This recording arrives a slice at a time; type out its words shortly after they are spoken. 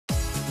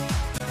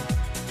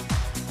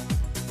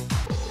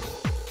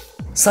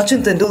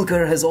Sachin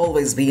Tendulkar has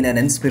always been an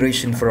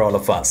inspiration for all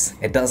of us.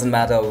 It doesn't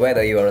matter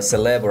whether you are a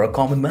celeb or a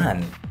common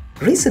man.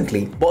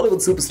 Recently,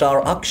 Bollywood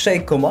superstar Akshay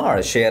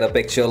Kumar shared a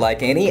picture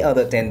like any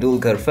other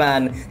Tendulkar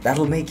fan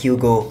that'll make you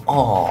go,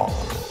 "Aww."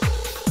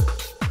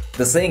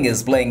 The Singh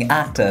is Bling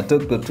actor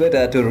took to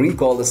Twitter to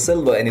recall the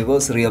silver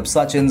anniversary of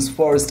Sachin's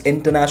first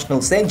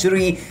international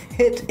century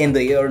hit in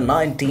the year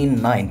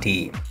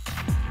 1990.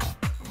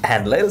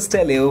 And let us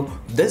tell you,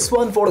 this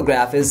one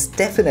photograph is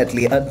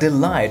definitely a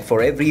delight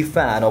for every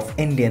fan of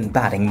Indian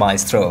batting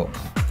maestro.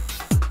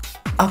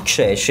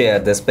 Akshay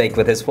shared this pic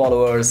with his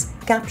followers,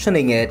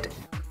 captioning it,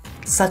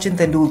 "Sachin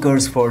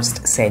Tendulkar's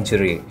first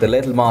century. The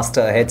little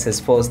master hits his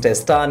first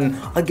test ton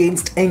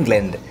against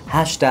England.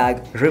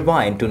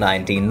 #rewind to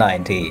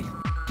 1990.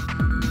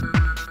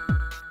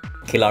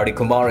 Khiladi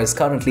Kumar is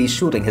currently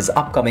shooting his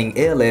upcoming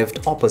airlift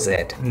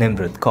opposite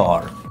Nimrit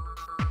Kaur.